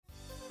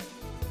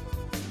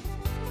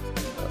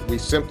We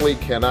simply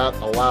cannot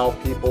allow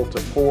people to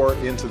pour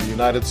into the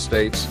United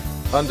States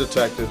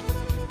undetected,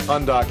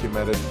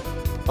 undocumented,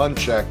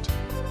 unchecked.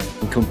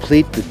 And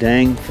complete the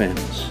dang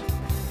fence.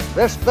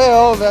 This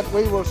bill that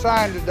we will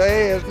sign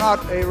today is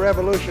not a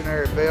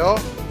revolutionary bill.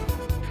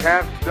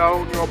 Cast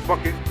down your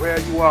bucket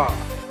where you are.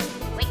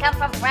 We come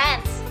from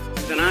France.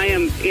 And I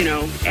am,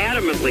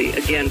 adamantly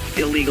against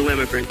illegal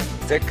immigrants.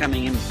 They're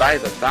coming in by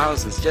the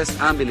thousands,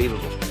 just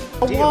unbelievable.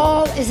 A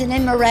wall is an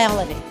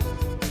immorality.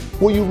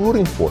 Who are you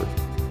rooting for?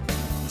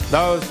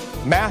 Those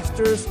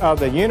masters of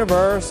the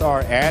universe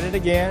are at it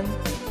again.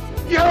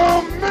 You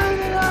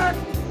maniac!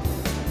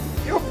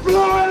 You blew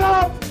it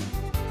up!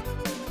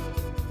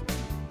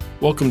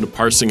 Welcome to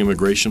Parsing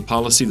Immigration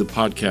Policy, the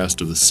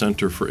podcast of the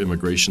Center for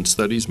Immigration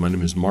Studies. My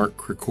name is Mark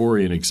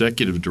Krikorian,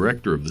 Executive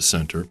Director of the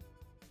Center.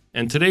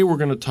 And today we're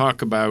going to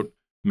talk about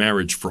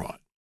marriage fraud.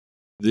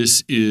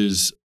 This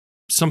is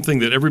something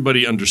that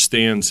everybody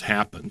understands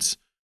happens.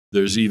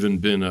 There's even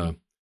been a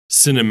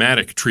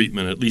cinematic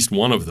treatment, at least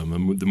one of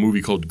them, the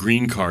movie called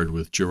Green Card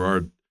with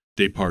Gerard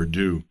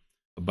Depardieu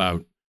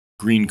about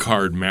green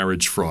card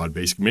marriage fraud.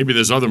 Basically, maybe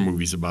there's other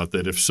movies about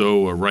that. If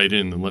so, write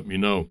in and let me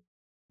know.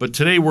 But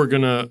today we're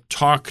going to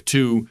talk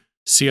to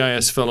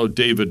CIS fellow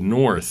David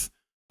North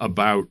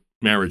about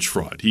marriage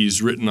fraud.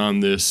 He's written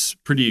on this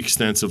pretty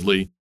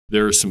extensively.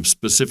 There are some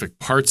specific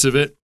parts of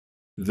it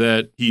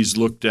that he's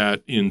looked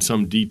at in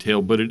some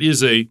detail, but it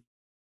is a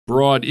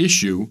broad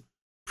issue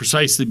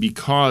precisely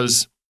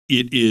because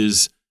it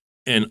is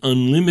an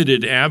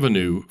unlimited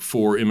avenue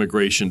for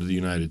immigration to the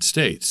United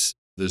States.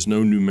 There's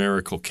no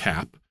numerical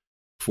cap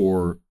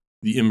for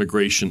the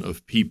immigration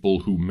of people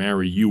who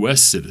marry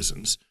U.S.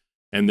 citizens.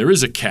 And there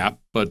is a cap,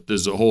 but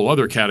there's a whole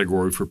other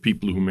category for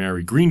people who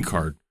marry green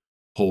card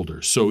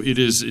holders. So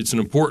it's an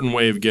important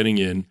way of getting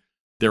in.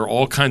 There are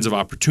all kinds of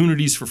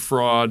opportunities for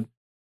fraud.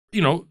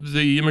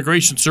 The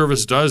Immigration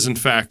Service does, in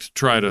fact,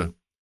 try to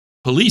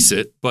police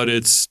it, but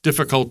it's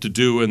difficult to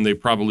do, and they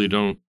probably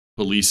don't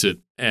police it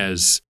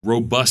as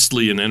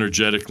robustly and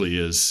energetically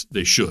as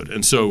they should.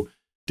 And so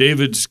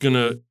David's going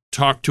to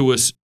talk to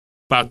us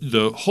about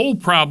the whole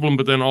problem,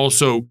 but then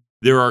also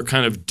there are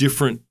kind of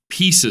different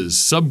pieces,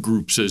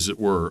 subgroups, as it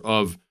were,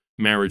 of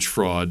marriage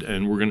fraud,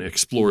 and we're going to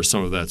explore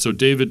some of that. So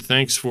David,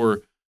 thanks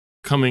for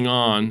coming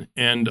on.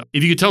 And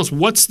if you could tell us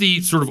what's the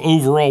sort of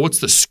overall, what's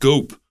the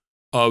scope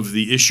of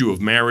the issue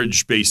of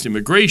marriage-based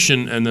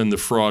immigration and then the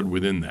fraud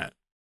within that?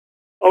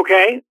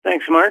 Okay,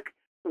 thanks, Mark.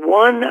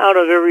 1 out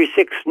of every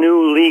 6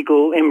 new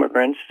legal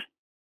immigrants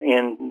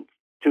in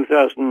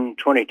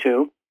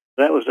 2022,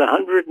 that was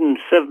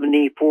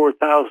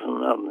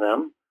 174,000 of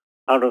them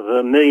out of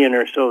the million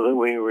or so that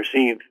we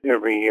receive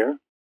every year,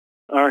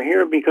 are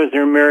here because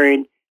they're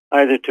married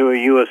either to a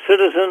U.S.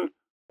 citizen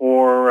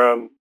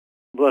or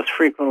less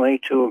frequently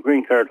to a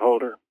green card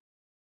holder.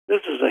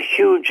 This is a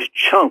huge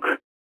chunk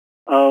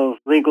of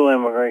legal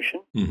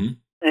immigration. Mm-hmm.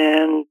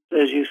 And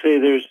as you say,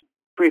 there's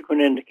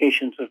frequent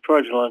indications of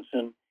fraudulence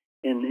in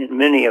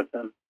many of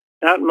them.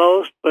 Not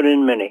most, but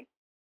in many.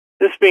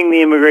 This being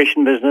the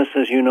immigration business,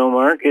 as you know,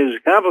 Mark, is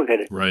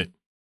complicated. Right.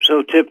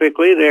 So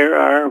typically there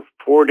are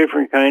 4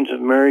 different kinds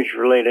of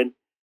marriage-related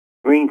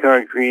green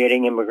card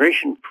creating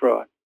immigration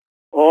fraud.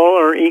 All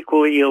are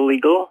equally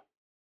illegal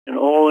and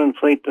all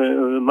inflate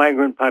the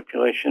migrant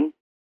population.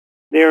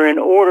 They're in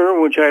order,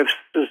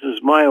 this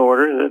is my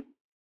order that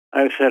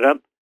I've set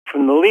up,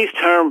 from the least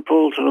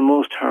harmful to the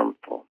most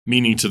harmful.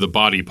 Meaning to the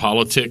body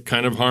politic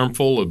kind of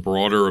harmful, a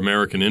broader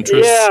American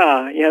interest?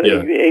 Yeah,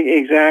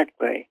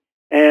 exactly.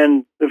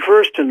 And the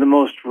first and the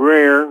most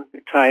rare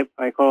type,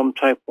 I call them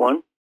type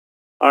 1,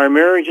 are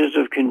marriages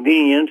of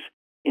convenience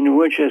in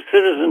which a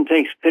citizen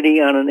takes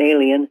pity on an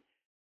alien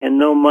and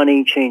no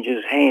money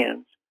changes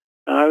hands.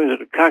 Now, I was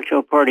at a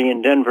cocktail party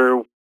in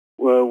Denver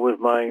with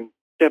my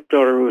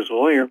stepdaughter, who was a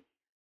lawyer,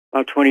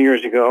 about 20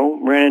 years ago,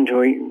 ran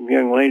into a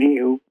young lady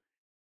who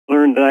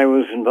learned that I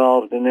was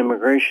involved in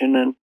immigration,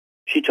 and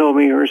she told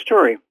me her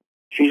story.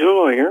 She's a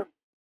lawyer.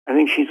 I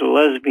think she's a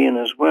lesbian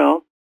as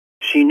well.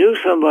 She knew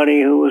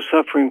somebody who was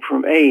suffering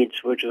from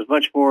AIDS, which is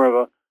much more of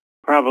a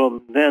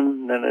problem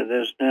then than it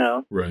is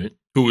now. Right.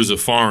 Who was a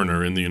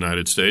foreigner in the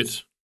United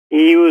States?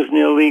 He was an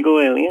illegal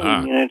alien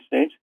in the United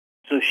States.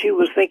 So she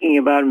was thinking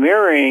about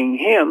marrying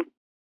him,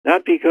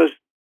 not because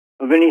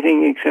of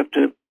anything except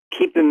to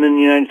keep him in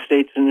the United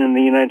States and in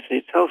the United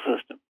States health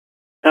system.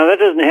 Now, that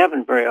doesn't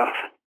happen very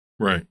often.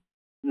 Right.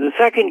 The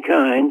second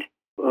kind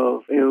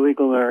of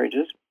illegal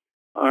marriages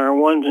are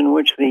ones in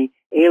which the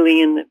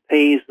alien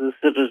pays the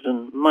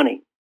citizen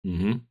money.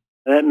 Mm-hmm.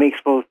 That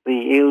makes both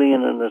the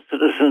alien and the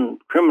citizen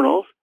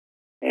criminals,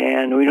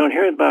 and we don't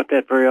hear about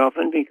that very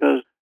often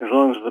because as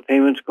long as the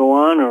payments go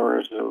on or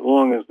as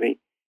long as the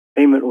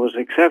payment was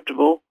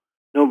acceptable,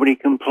 nobody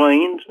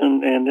complains,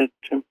 and it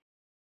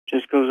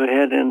just goes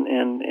ahead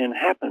and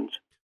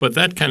happens. But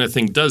that kind of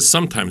thing does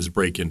sometimes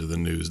break into the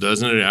news,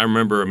 doesn't it? I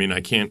remember,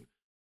 I can't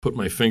put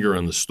my finger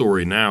on the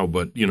story now,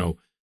 but,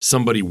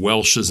 somebody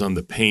welshes on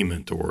the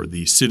payment or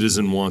the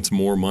citizen wants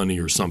more money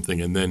or something,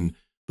 and then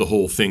the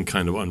whole thing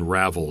kind of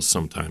unravels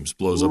sometimes,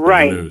 blows up in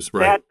the news.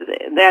 Right.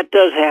 that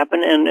does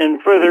happen,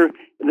 and further,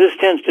 this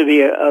tends to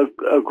be a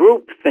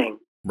group thing.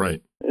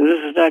 Right. This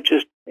is not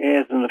just,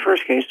 as in the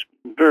first case,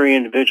 very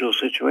individual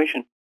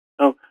situation.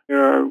 So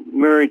there are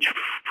marriage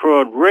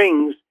fraud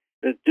rings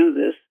that do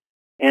this,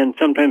 and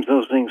sometimes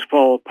those things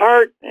fall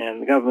apart,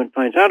 and the government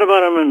finds out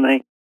about them, and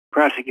they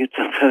prosecute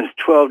sometimes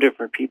 12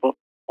 different people,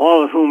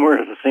 all of whom are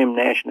of the same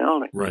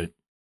nationality. Right.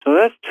 So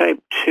that's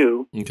type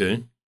 2.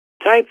 Okay.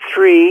 Type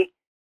 3,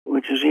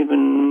 which is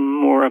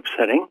even more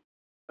upsetting,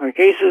 are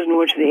cases in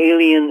which the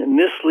alien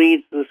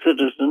misleads the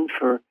citizen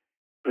for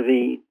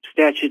the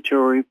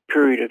statutory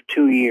period of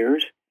 2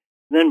 years,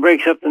 then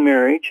breaks up the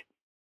marriage,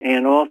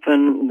 and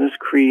often this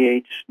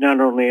creates not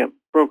only a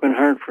broken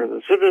heart for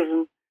the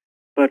citizen,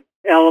 but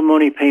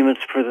alimony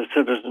payments for the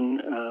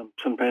citizen,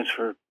 sometimes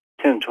for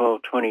 10,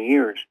 12, 20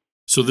 years.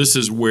 So this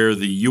is where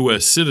the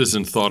U.S.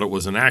 citizen thought it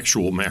was an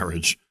actual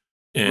marriage,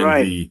 and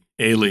right. the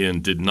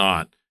alien did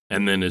not.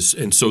 And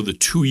so the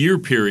 2-year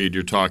period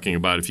you're talking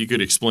about, if you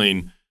could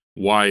explain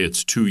why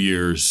it's 2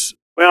 years.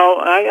 Well,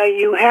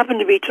 you happen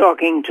to be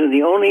talking to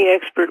the only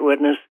expert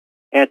witness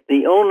at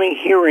the only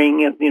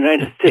hearing of the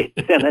United States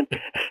Senate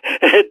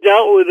that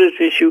dealt with this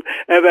issue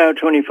about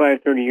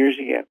 25, 30 years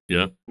ago.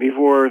 Yeah.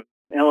 Before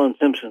Ellen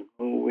Simpson,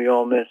 who we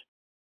all missed.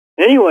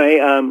 Anyway,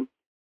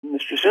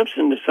 Mr.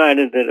 Simpson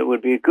decided that it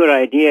would be a good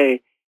idea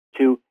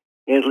to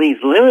at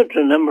least limit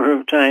the number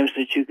of times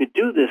that you could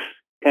do this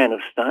kind of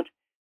stunt.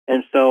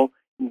 And so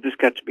this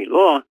got to be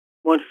law.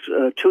 Once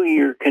a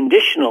 2-year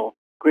conditional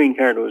green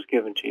card was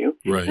given to you,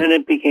 right. then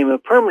it became a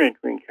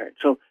permanent green card.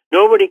 So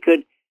nobody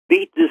could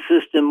beat the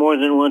system more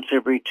than once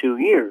every 2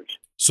 years.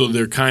 So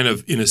they're kind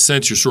of, in a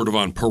sense, you're sort of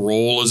on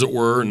parole, as it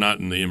were, not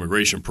in the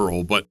immigration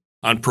parole, but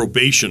on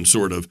probation,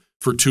 sort of,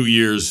 for 2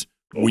 years.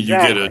 When you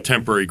get a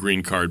temporary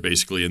green card,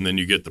 basically, and then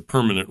you get the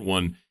permanent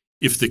one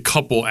if the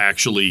couple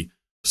actually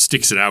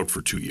sticks it out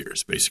for 2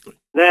 years, basically.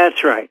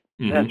 That's right.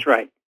 Mm-hmm. That's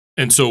right.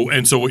 And so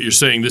what you're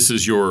saying, this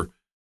is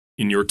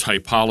in your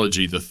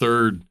typology, the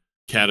third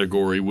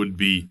category would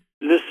be...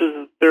 This is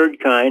the third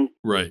kind.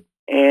 Right.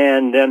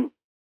 And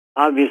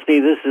obviously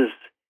this is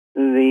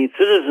the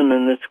citizen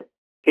in this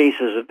case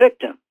is a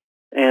victim.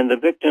 And the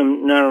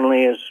victim not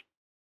only has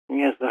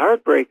the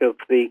heartbreak of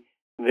the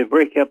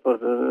breakup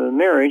of the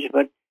marriage,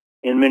 but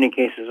in many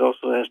cases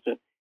also has to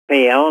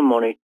pay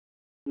alimony.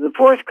 The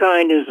fourth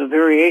kind is a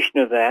variation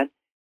of that,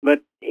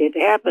 but it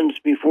happens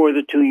before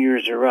the 2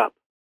 years are up.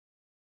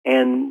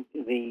 And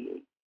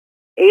the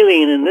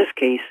alien in this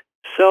case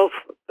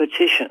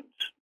self-petitions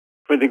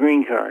for the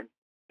green card.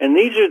 And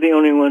these are the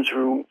only ones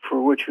for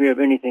which we have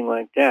anything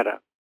like data.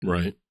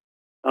 Right.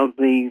 Of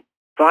the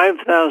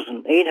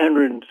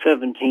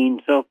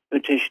 5,817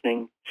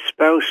 self-petitioning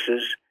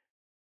spouses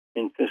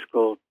in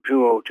fiscal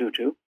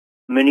 2022,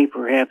 many,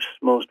 perhaps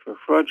most, were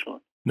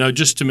fraudulent. Now,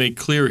 just to make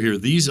clear here,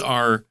 these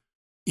are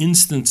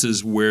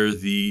instances where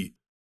the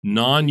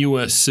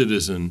non-U.S.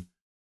 citizen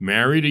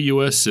married a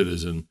U.S.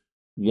 citizen,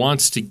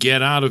 wants to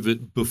get out of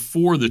it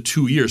before the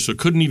 2 years, so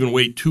couldn't even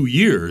wait 2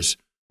 years,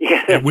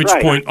 at which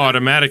point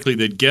automatically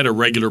they'd get a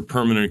regular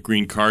permanent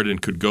green card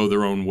and could go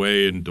their own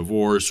way and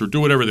divorce or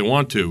do whatever they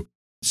want to.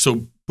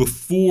 So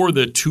before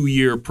the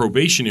 2-year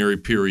probationary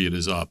period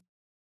is up,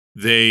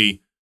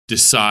 they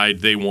decide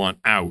they want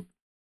out.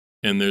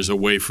 And there's a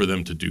way for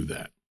them to do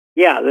that.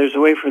 Yeah, there's a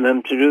way for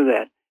them to do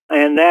that.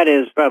 And that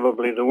is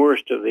probably the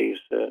worst of these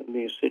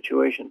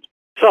situations.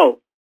 So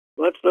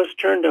let's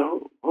turn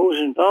to who's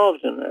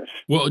involved in this.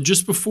 Well,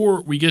 just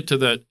before we get to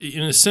that,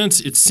 in a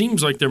sense, it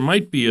seems like there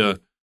might be a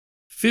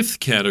fifth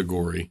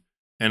category,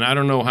 and I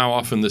don't know how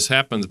often this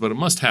happens, but it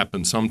must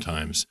happen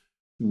sometimes,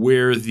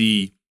 where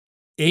the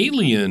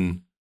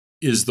alien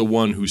is the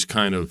one who's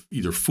kind of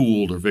either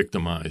fooled or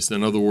victimized.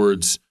 In other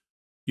words,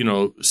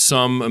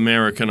 some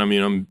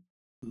American,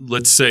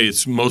 let's say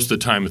it's most of the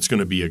time it's going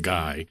to be a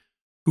guy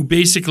who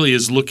basically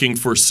is looking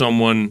for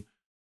someone,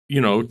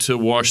 to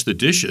wash the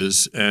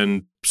dishes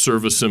and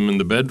service him in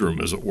the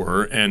bedroom, as it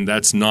were. And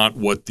that's not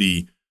what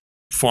the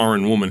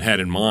foreign woman had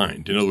in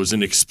mind. In other words,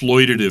 an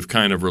exploitative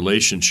kind of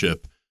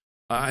relationship.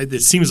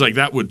 It seems like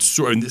that would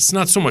it's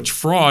not so much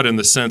fraud in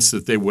the sense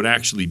that they would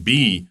actually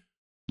be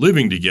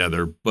living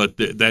together, but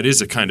that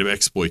is a kind of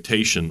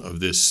exploitation of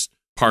this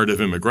part of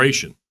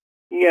immigration.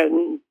 Yeah,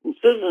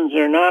 citizens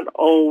are not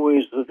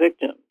always the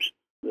victims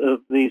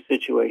of these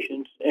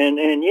situations, and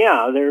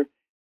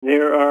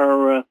there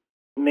are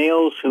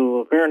males who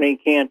apparently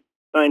can't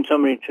find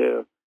somebody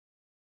to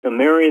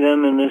marry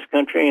them in this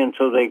country, and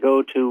so they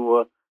go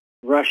to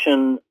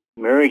Russian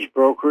marriage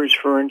brokers,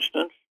 for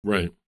instance,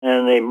 right?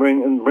 And they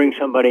bring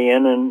somebody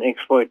in and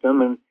exploit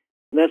them, and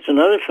that's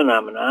another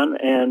phenomenon,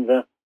 and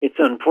it's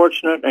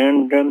unfortunate,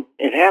 and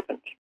it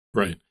happens.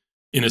 Right.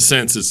 In a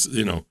sense, it's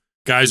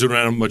guys who don't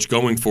have much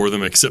going for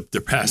them except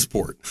their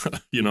passport, so...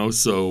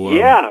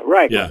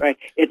 Right.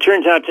 It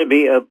turns out to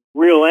be a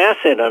real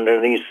asset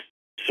under these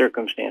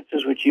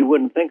circumstances, which you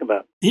wouldn't think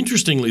about.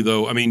 Interestingly,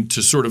 though,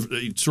 to sort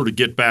of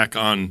get back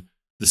on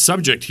the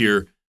subject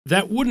here,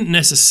 that wouldn't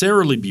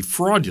necessarily be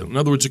fraudulent. In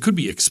other words, it could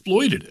be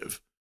exploitative,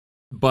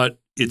 but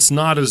it's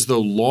not as though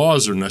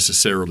laws are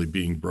necessarily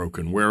being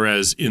broken,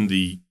 whereas in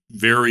the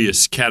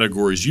various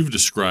categories you've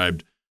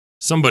described,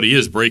 somebody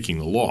is breaking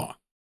the law.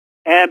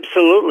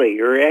 Absolutely.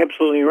 You're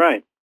absolutely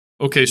right.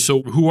 Okay,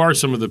 so who are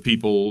some of the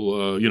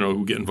people,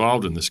 who get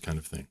involved in this kind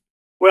of thing?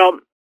 Well,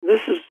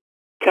 this is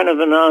kind of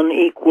an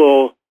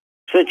unequal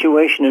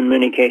situation in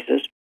many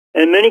cases.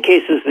 In many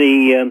cases,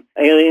 the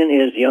alien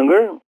is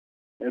younger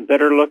and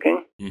better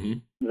looking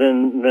than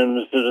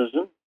the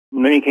citizen.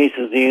 In many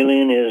cases, the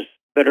alien is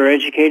better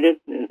educated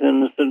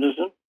than the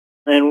citizen.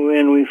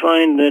 And we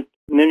find that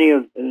many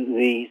of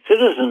the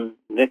citizen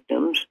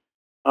victims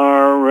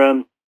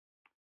are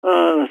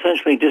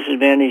essentially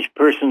disadvantaged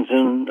persons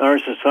in our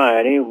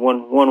society,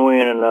 one way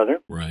and another.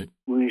 Right.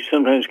 We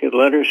sometimes get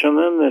letters from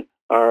them that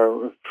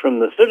are from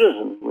the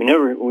citizen. We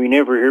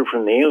never hear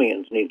from the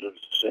aliens, needless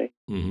to say.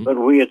 But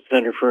we at the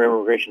Center for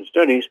Immigration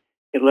Studies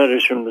get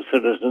letters from the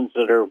citizens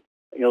that are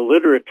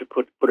illiterate, to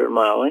put it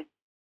mildly,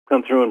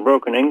 come through in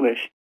broken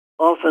English.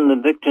 Often the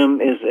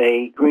victim is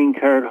a green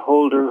card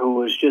holder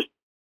who has just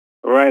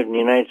arrived in the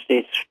United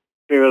States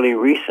fairly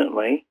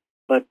recently,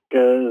 but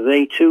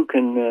they too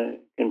can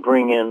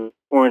bring in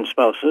foreign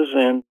spouses,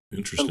 and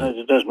sometimes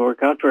it doesn't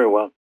work out very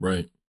well.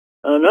 Right.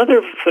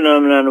 Another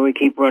phenomenon we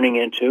keep running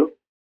into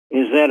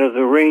is that of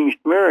arranged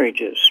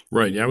marriages.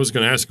 Right. Yeah, I was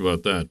going to ask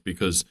about that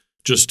because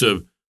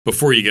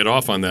before you get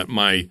off on that,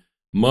 my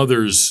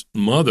mother's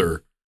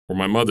mother or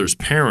my mother's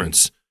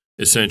parents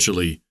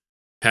essentially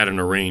had an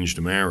arranged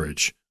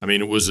marriage. I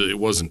mean, it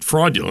wasn't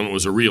fraudulent; it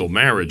was a real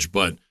marriage.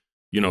 But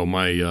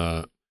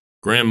my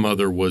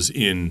grandmother was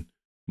in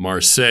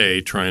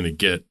Marseille trying to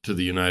get to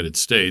the United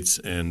States,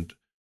 and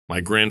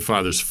my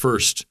grandfather's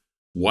first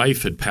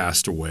wife had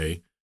passed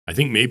away, I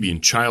think maybe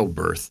in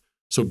childbirth.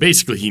 So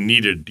basically he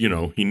needed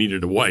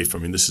a wife. I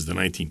mean, this is the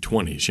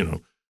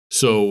 1920s,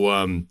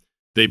 So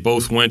they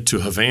both went to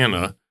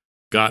Havana,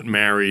 got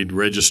married,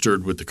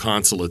 registered with the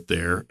consulate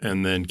there,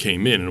 and then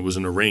came in, and it was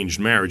an arranged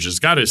marriage. There's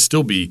got to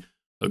still be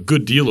a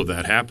good deal of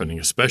that happening,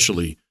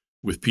 especially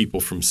with people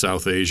from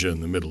South Asia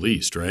and the Middle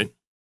East, right?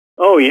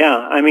 Oh, yeah.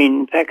 I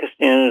mean,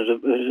 Pakistan is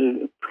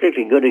a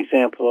particularly good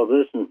example of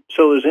this, and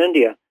so is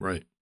India.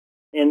 Right.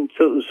 And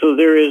so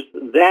there is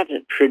that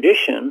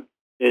tradition,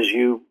 as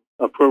you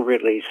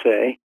appropriately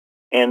say,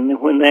 and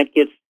when that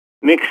gets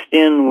mixed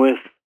in with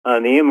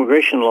the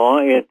immigration law,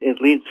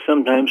 it leads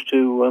sometimes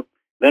to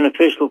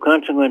beneficial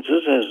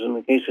consequences, as in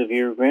the case of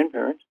your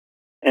grandparents,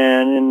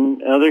 and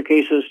in other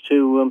cases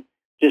to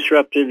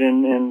disrupted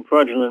and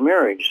fraudulent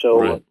marriage.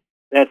 So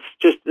that's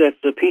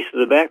a piece of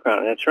the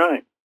background. That's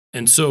right.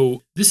 And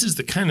so this is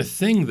the kind of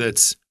thing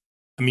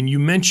you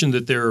mentioned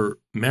that there are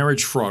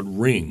marriage fraud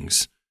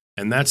rings,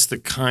 and that's the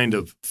kind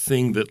of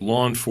thing that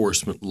law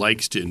enforcement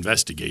likes to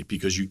investigate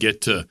because you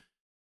get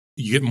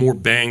more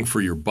bang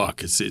for your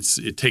buck.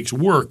 It takes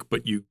work,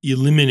 but you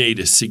eliminate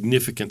a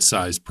significant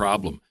size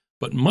problem.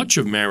 But much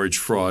of marriage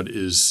fraud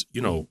is,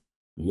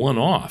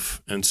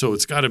 one-off, and so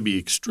it's got to be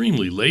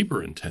extremely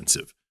labor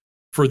intensive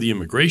for the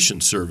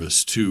Immigration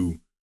Service to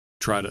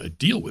try to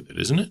deal with it,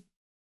 isn't it?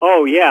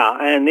 Oh, yeah,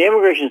 and the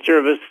Immigration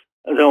Service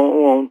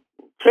won't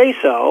say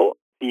so.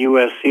 The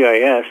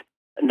USCIS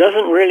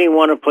doesn't really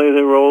want to play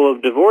the role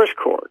of divorce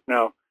court.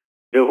 Now,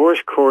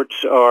 divorce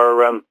courts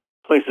are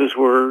places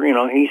where,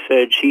 he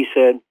said, she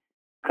said,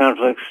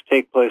 conflicts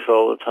take place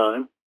all the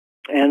time,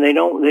 and they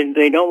don't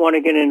want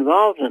to get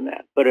involved in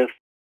that. But if,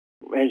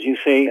 as you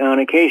say, on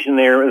occasion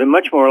they're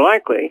much more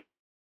likely,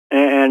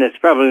 and it's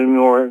probably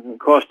more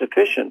cost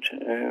efficient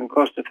and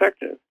cost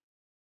effective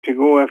to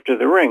go after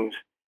the rings.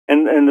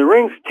 And the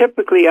rings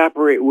typically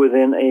operate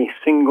within a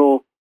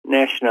single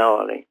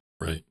nationality,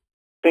 right?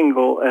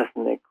 Single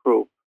ethnic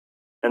group.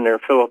 And there are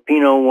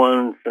Filipino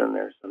ones, and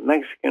there's some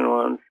Mexican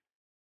ones.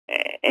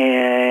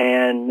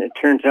 And it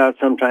turns out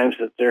sometimes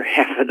that there are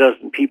half a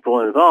dozen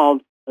people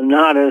involved,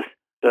 not as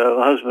the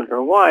husband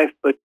or wife,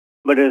 but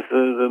as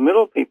the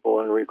middle people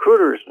and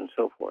recruiters and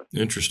so forth.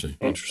 Interesting.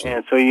 And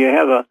so you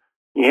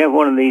have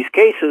one of these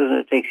cases, and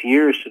it takes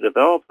years to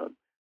develop them.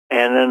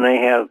 And then they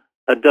have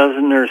a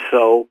dozen or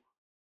so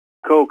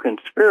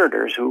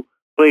co-conspirators who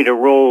played a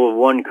role of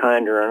one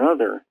kind or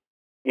another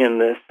in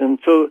this. And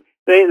so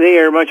they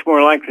are much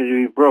more likely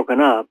to be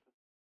broken up.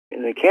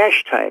 And the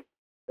cash type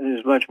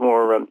is much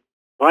more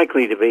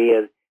likely to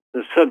be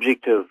the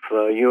subject of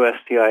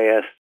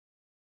USCIS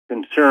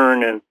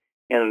concern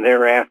and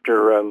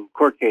thereafter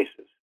court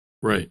cases.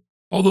 Right.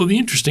 Although the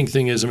interesting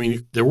thing is,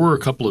 there were a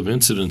couple of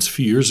incidents a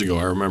few years ago.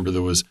 I remember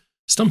there was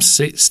some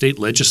state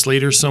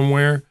legislator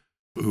somewhere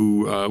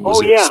who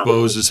was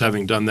exposed as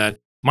having done that.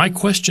 My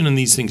question in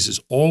these things is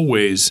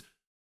always,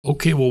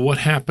 okay, well, what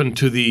happened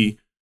to the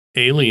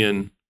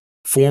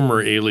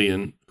former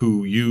alien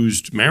who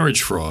used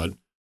marriage fraud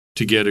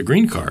to get a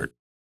green card?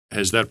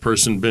 Has that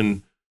person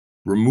been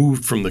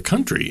removed from the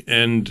country?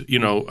 And,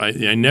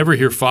 I never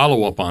hear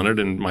follow-up on it,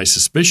 and my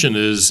suspicion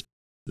is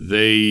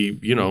the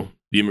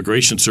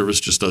Immigration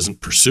Service just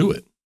doesn't pursue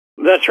it.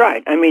 That's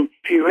right.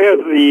 If you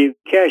have the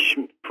cash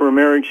for a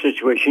marriage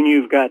situation,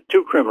 you've got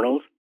two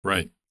criminals.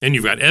 Right. And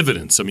you've got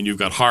evidence. You've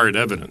got hard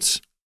evidence.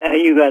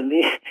 You got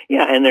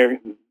and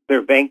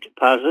their bank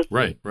deposits,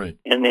 right,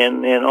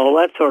 and all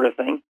that sort of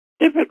thing.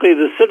 Typically,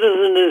 the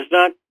citizen is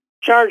not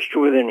charged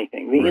with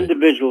anything. The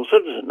individual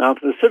citizen. Now,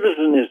 if the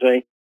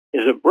citizen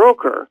is a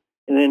broker,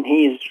 then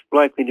he's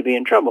likely to be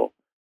in trouble.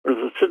 But if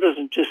the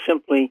citizen just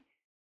simply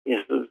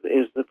is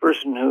the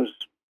person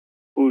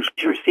who's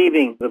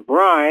receiving the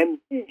bribe,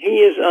 he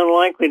is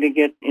unlikely to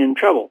get in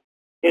trouble.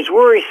 It's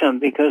worrisome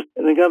because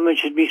the government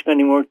should be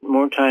spending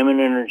more time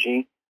and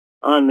energy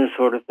on this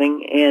sort of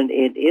thing, and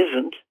it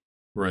isn't.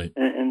 Right.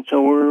 And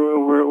so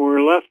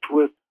we're left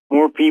with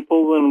more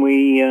people than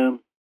we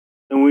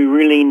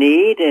really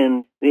need,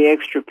 and the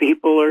extra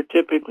people are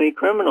typically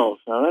criminals.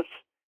 Now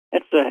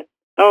that's a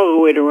hell of a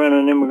way to run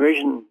an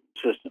immigration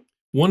system.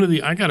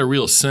 I got a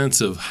real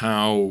sense of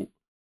how,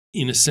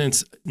 in a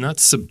sense, not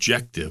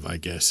subjective, I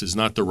guess, is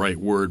not the right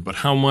word, but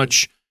how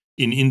much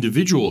in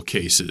individual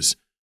cases,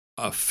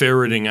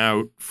 ferreting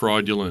out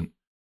fraudulent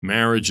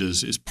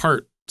marriages is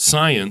part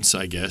science,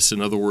 I guess.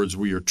 In other words,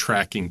 we are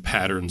tracking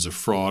patterns of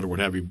fraud or what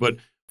have you. But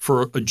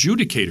for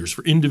adjudicators,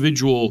 for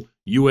individual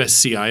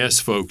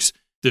USCIS folks,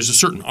 there's a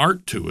certain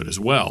art to it as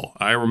well.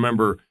 I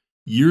remember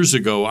years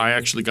ago, I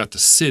actually got to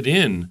sit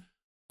in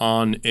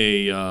on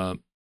a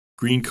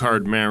green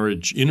card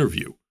marriage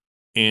interview.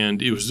 And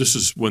this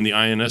is when the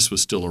INS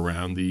was still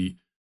around. The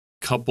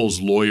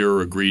couple's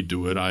lawyer agreed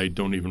to it. I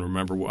don't even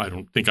remember. I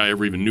don't think I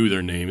ever even knew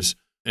their names.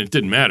 And it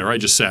didn't matter. I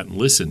just sat and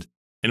listened.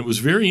 And it was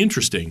very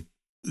interesting.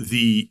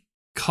 The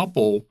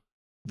couple,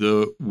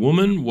 the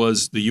woman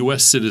was the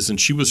U.S. citizen.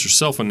 She was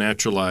herself a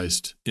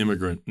naturalized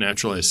immigrant,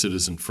 naturalized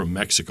citizen from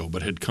Mexico,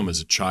 but had come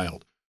as a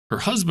child. Her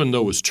husband,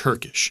 though, was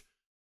Turkish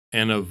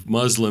and of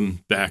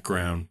Muslim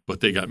background, but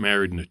they got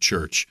married in a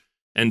church.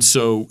 And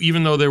so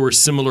even though they were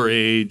similar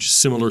age,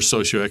 similar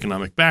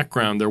socioeconomic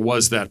background, there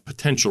was that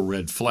potential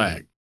red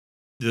flag.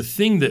 The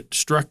thing that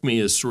struck me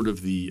as sort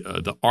of the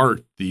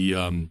art,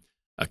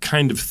 a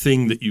kind of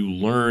thing that you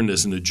learn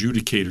as an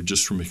adjudicator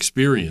just from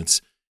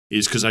experience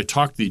is because I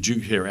talked to the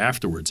adjudicator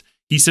afterwards.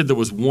 He said there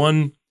was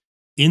one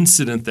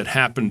incident that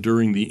happened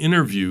during the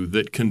interview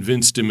that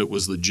convinced him it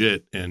was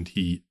legit and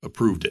he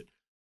approved it.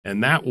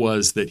 And that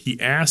was that he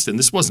asked, and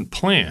this wasn't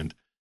planned,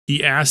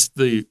 he asked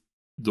the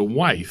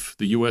wife,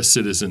 the U.S.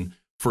 citizen,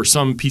 for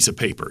some piece of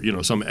paper,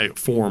 some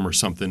form or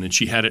something, and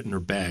she had it in her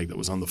bag that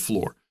was on the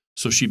floor.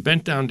 So she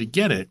bent down to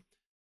get it,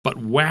 but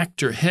whacked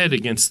her head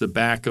against the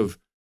back of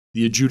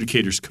the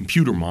adjudicator's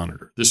computer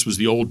monitor. This was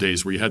the old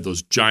days where you had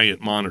those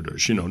giant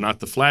monitors, not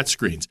the flat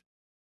screens.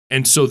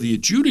 And so the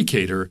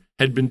adjudicator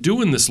had been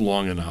doing this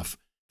long enough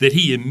that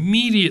he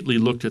immediately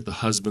looked at the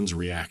husband's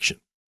reaction.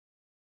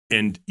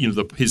 And,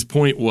 his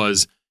point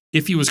was,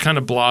 if he was kind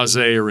of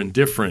blasé or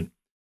indifferent,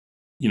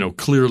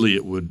 clearly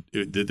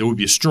there would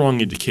be a strong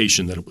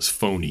indication that it was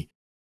phony.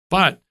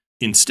 But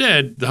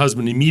instead, the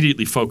husband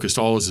immediately focused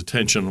all his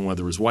attention on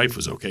whether his wife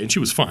was okay, and she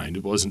was fine.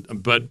 It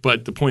wasn't, but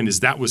the point is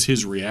that was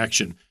his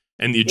reaction.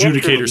 And the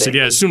adjudicator said,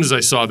 "Yeah, as soon as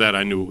I saw that,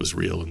 I knew it was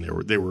real, and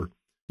they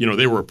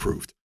were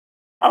approved."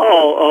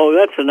 Oh,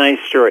 that's a nice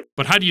story.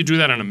 But how do you do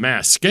that on a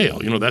mass scale?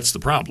 That's the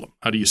problem.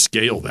 How do you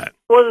scale that?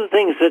 One of the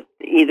things that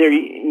either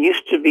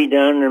used to be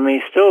done or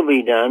may still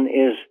be done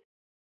is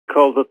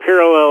called the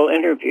parallel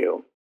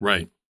interview.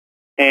 Right.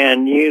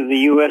 And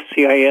the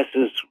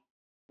USCIS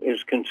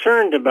is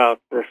concerned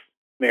about this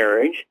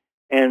marriage,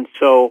 and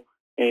so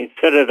they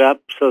set it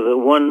up so that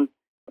one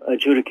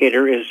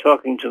adjudicator is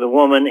talking to the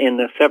woman in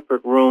a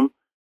separate room,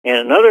 and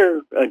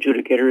another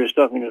adjudicator is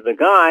talking to the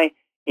guy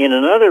in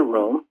another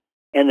room,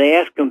 and they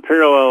ask them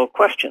parallel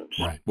questions.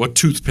 Right. What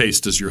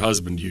toothpaste does your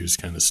husband use,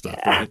 kind of stuff,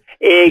 right?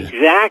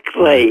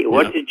 Exactly. Yeah.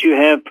 What did you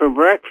have for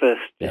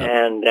breakfast? Yeah.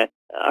 And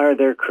are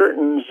there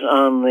curtains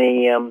on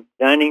the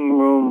dining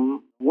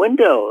room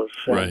windows?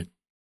 Right.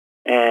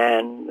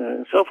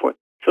 And so forth.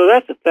 So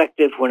that's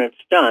effective when it's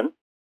done.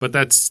 But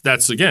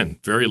that's again,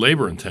 very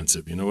labor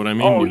intensive. You know what I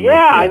mean? Oh,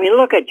 yeah. I mean,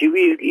 look at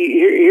you.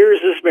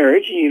 Here's this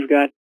marriage, and you've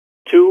got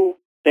two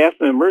staff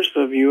members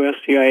of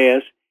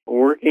USCIS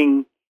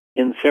working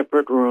in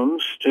separate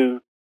rooms to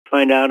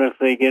find out if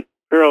they get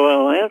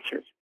parallel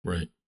answers.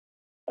 Right.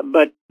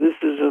 But this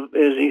is,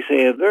 as you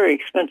say, a very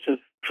expensive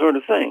sort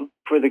of thing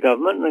for the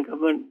government, and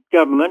the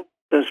government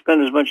does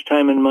spend as much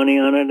time and money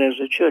on it as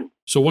it should.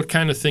 So what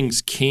kind of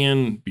things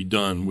can be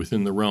done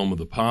within the realm of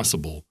the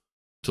possible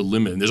to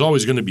limit? And there's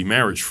always going to be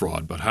marriage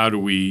fraud, but how do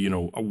we,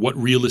 what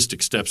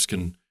realistic steps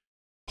can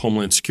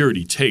Homeland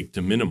Security take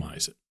to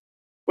minimize it?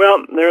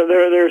 Well,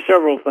 there are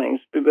several things,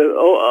 but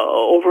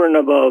over and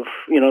above,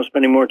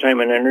 spending more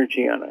time and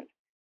energy on it.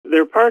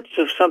 There are parts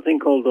of something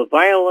called the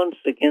Violence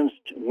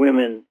Against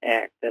Women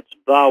Act. That's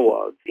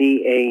VAWA,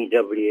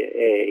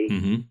 V-A-W-A,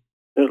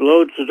 that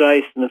loads the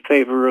dice in the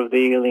favor of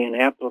the alien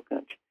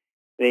applicant.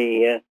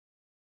 The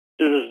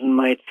citizen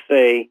might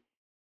say,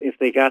 if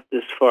they got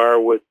this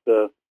far with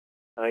the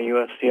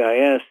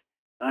USCIS,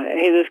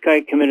 hey, this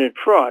guy committed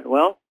fraud.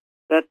 Well,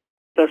 that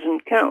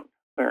doesn't count,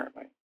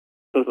 apparently.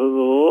 So the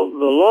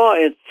law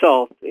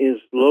itself is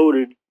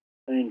loaded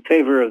in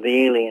favor of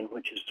the alien,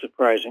 which is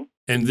surprising.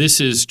 And this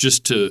is,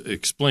 just to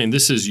explain,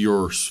 this is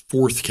your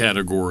fourth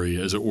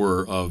category, as it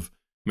were, of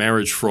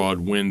marriage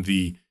fraud when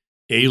the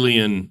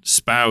alien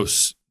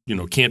spouse,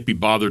 can't be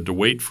bothered to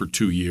wait for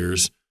 2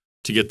 years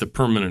to get the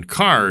permanent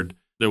card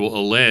that will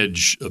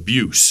allege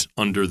abuse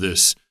under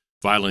this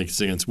Violence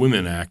Against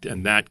Women Act,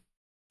 and that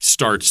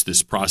starts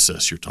this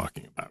process you're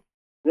talking about.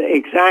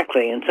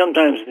 Exactly, and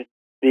sometimes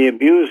the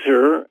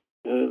abuser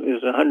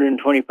is a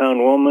 120-pound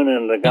woman,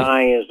 and the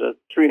guy is a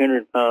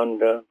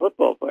 300-pound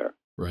football player.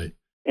 Right.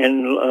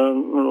 And a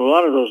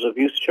lot of those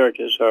abuse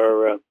charges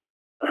are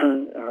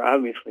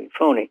obviously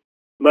phony.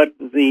 But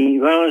the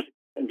violence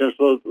does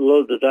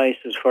load the dice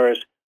as far as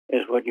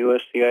what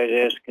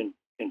USCIS can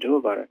do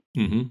about it.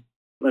 Mm-hmm.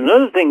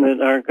 Another thing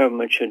that our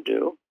government should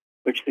do,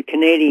 which the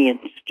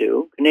Canadians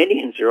do,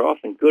 Canadians are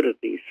often good at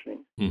these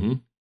things, mm-hmm.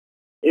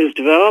 is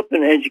develop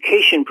an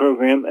education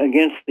program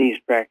against these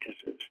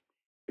practices.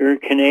 You're a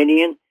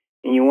Canadian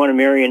and you want to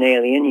marry an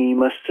alien, and you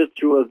must sit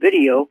through a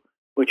video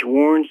which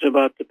warns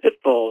about the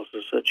pitfalls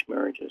of such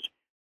marriages.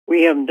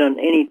 We haven't done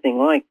anything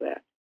like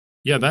that.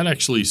 Yeah, that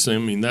actually,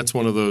 that's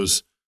one of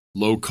those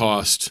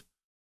low-cost,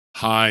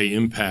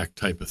 high-impact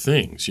type of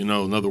things. In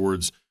other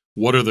words,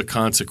 what are the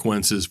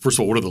consequences? First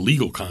of all, what are the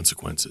legal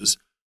consequences?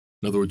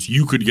 In other words,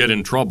 you could get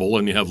in trouble,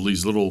 and you have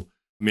these little,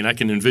 I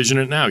can envision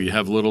it now. You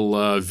have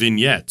little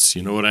vignettes,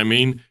 you know what I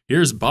mean?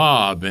 Here's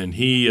Bob, and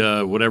he,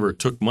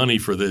 took money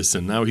for this,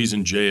 and now he's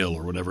in jail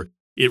or whatever.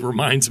 It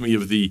reminds me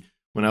of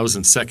when I was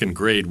in second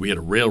grade, we had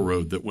a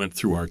railroad that went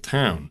through our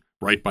town,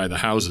 right by the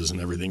houses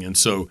and everything. And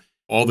so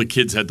all the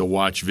kids had to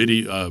watch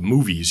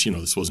movies.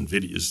 This wasn't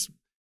videos,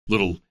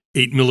 little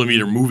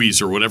 8mm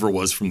movies or whatever it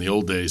was from the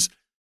old days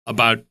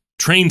about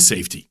train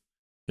safety.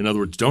 In other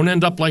words, don't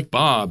end up like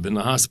Bob in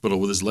the hospital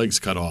with his legs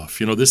cut off,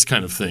 this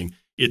kind of thing.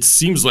 It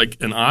seems like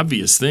an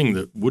obvious thing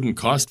that wouldn't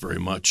cost very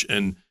much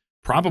and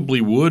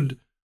probably would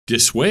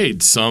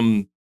dissuade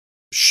some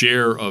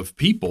share of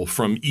people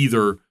from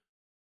either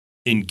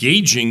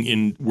engaging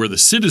in where the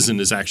citizen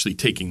is actually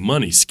taking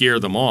money, scare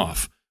them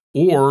off,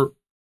 or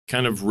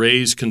kind of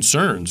raise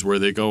concerns where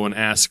they go and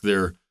ask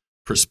their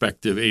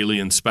prospective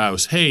alien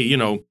spouse, hey,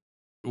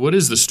 what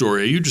is the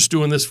story? Are you just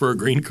doing this for a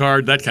green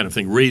card? That kind of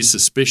thing. Raise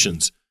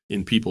suspicions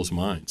in people's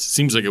minds.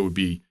 Seems like it would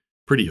be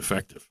pretty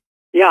effective.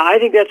 Yeah, I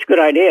think that's a good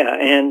idea,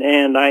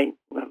 and I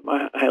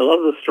love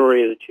the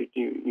story that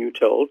you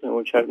told, and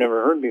which I've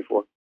never heard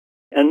before.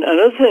 And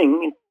another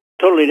thing,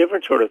 totally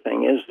different sort of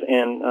thing, is,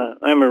 and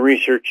I'm a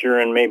researcher,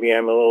 and maybe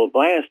I'm a little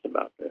biased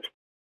about this,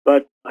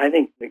 but I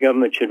think the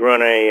government should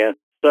run a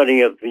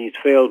study of these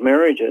failed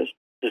marriages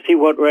to see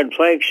what red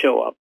flags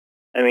show up.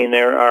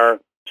 There are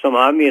some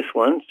obvious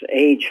ones.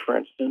 Age, for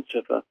instance.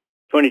 If a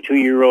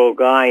 22-year-old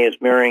guy is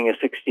marrying a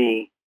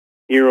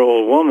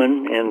 60-year-old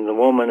woman, and the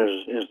woman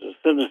is a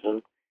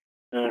citizen,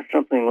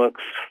 something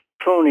looks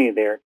phony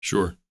there.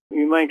 Sure.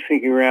 You might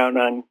figure out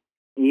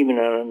even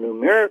on a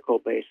numerical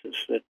basis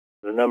that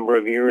the number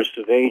of years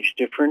of age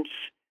difference,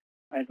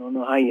 I don't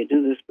know how you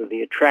do this, but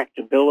the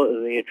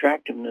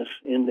attractiveness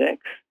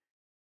index,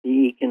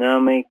 the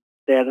economic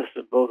status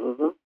of both of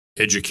them.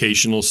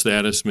 Educational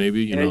status,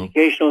 maybe,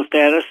 Educational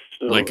status.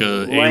 Like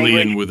an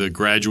alien with a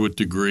graduate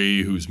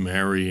degree who's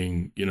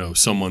marrying,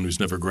 someone who's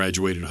never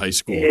graduated high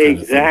school.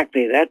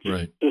 Exactly. That's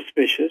right.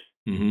 Suspicious.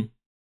 Mm-hmm.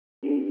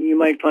 You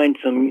might find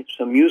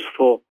some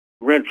useful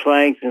red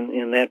flags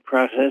in that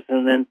process,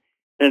 and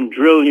then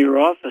drill your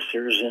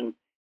officers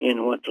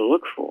in what to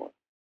look for.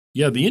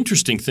 Yeah, the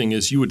interesting thing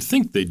is you would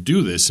think they'd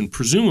do this, and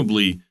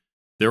presumably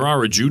there are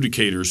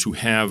adjudicators who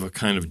have a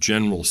kind of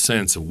general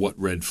sense of what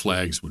red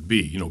flags would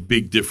be,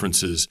 big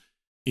differences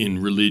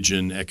in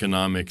religion,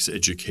 economics,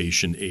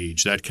 education,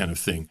 age, that kind of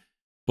thing.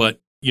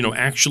 But,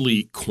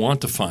 actually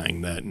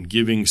quantifying that and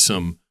giving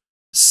some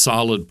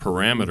solid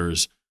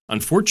parameters,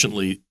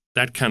 unfortunately,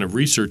 that kind of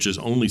research is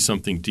only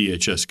something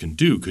DHS can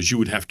do because you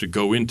would have to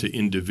go into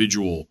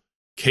individual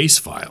case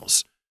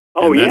files.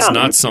 Oh, and that's yeah.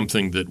 not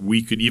something that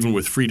we could, even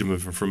with Freedom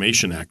of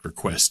Information Act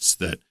requests,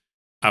 that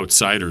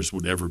outsiders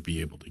would ever be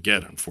able to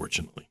get,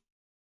 unfortunately.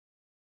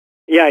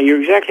 Yeah,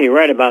 you're exactly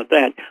right about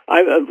that.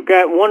 I've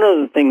got one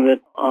other thing that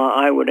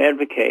I would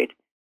advocate.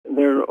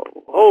 There are a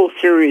whole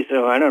series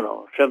of,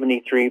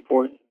 73,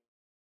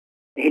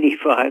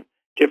 85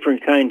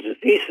 different kinds of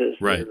visas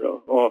right. that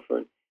are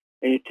offered,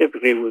 and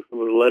typically with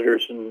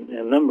letters and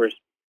numbers.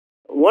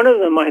 One of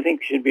them I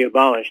think should be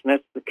abolished, and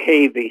that's the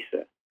K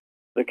visa.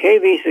 The K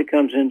visa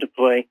comes into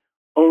play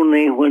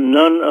only when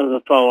none of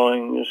the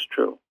following is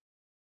true.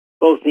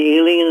 Both the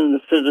alien and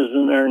the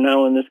citizen are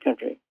now in this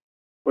country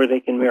where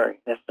they can marry.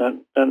 That's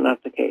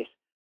not the case.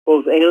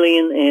 Both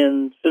alien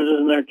and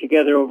citizen are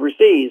together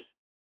overseas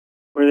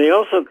where they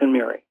also can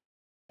marry.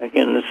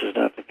 Again, this is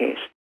not the case.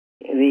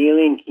 The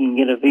alien can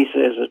get a visa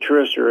as a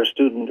tourist or a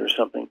student or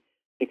something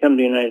to come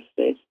to the United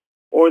States,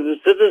 or the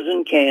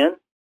citizen can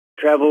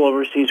travel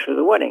overseas for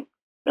the wedding.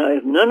 Now,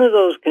 if none of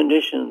those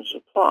conditions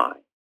apply,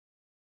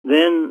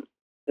 then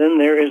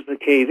there is the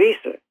K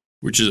visa.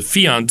 Which is a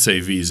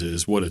fiancé visa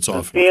is what it's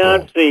often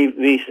called. Fiancé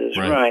visas,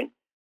 right.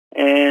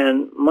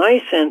 And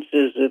my sense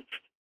is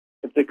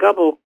if the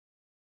couple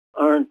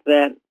aren't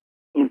that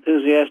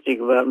enthusiastic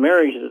about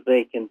marriage that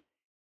they can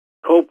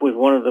cope with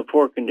one of the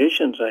 4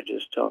 conditions I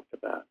just talked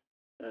about,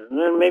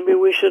 then maybe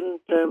we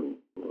shouldn't.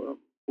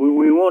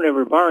 We won't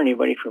ever bar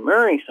anybody from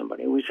marrying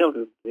somebody. We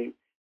simply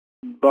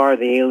bar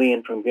the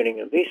alien from getting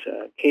a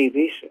visa, a K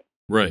visa.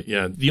 Right.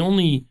 Yeah. The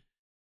only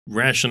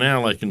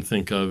rationale I can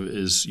think of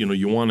is,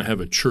 you want to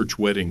have a church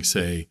wedding,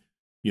 say,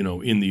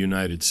 in the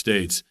United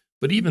States.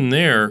 But even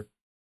there,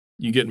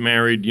 you get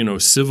married,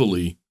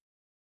 civilly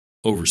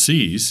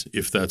overseas,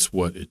 if that's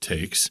what it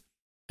takes.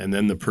 And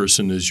then the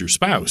person is your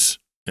spouse.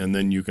 And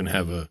then you can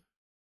have a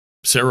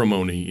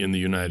ceremony in the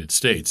United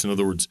States. In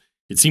other words,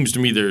 it seems to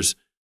me there's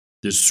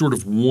sort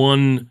of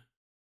one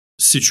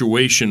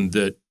situation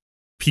that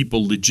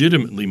people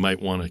legitimately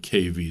might want a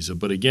K visa.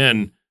 But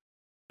again,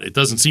 it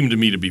doesn't seem to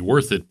me to be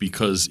worth it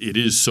because it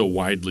is so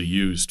widely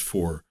used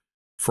for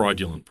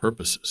fraudulent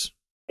purposes.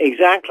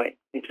 Exactly.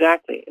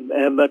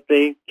 But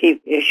they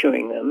keep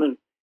issuing them.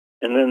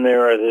 And then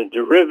there are the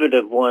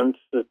derivative ones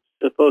that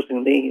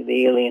supposing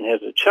the alien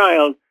has a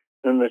child,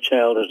 then the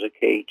child is a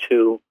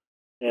K2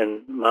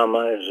 and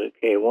mama is a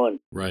K1.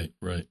 Right.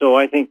 So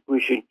I think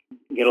we should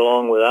get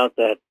along without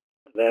that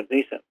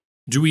visa.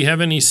 Do we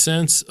have any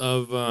sense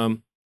of,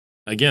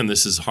 again,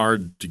 this is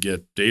hard to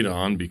get data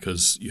on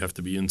because you have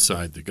to be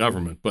inside the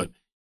government, but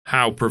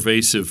how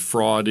pervasive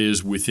fraud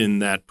is within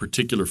that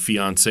particular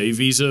fiancé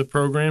visa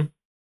program?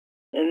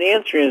 And the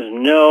answer is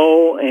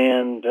no,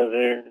 and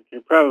there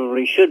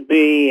probably should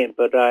be,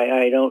 but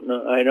I don't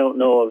know. I don't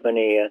know of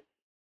any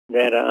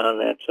data on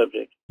that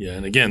subject. Yeah,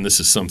 and again, this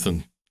is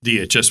something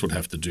DHS would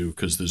have to do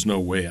because there's no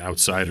way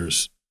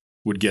outsiders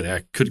could get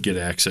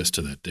access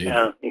to that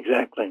data. Yeah,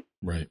 exactly.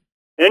 Right.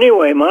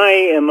 Anyway,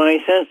 my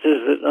sense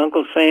is that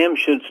Uncle Sam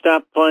should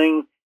stop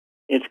playing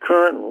its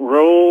current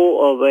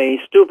role of a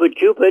stupid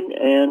Cupid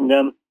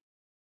and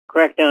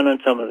crack down on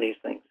some of these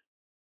things.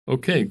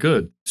 Okay,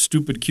 good.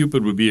 Stupid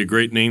Cupid would be a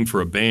great name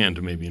for a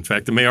band, maybe. In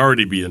fact, it may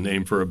already be a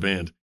name for a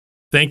band.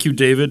 Thank you,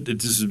 David.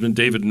 This has been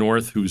David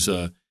North, who's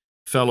a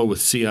fellow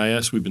with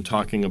CIS. We've been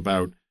talking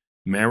about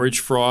marriage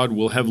fraud.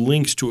 We'll have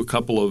links to a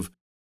couple of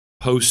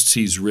posts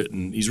he's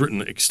written. He's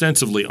written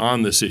extensively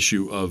on this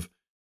issue of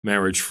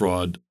marriage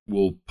fraud.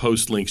 We'll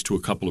post links to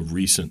a couple of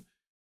recent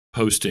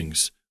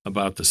postings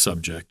about the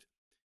subject.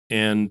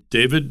 And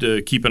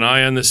David, keep an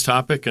eye on this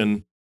topic,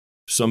 and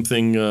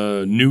something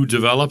new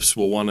develops,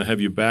 we'll want to have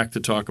you back to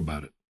talk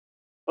about it.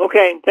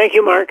 Okay. Thank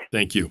you, Mark.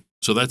 Thank you.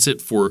 So that's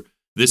it for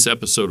this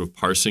episode of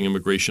Parsing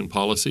Immigration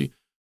Policy.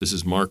 This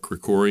is Mark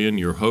Krikorian,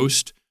 your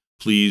host.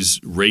 Please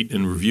rate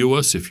and review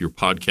us if your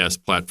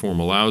podcast platform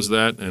allows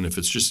that. And if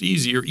it's just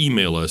easier,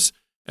 email us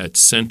at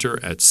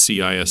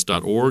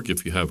center@cis.org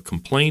if you have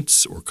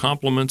complaints or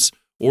compliments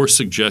or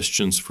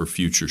suggestions for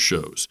future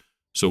shows.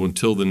 So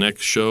until the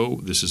next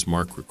show, this is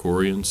Mark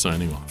Krikorian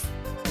signing off.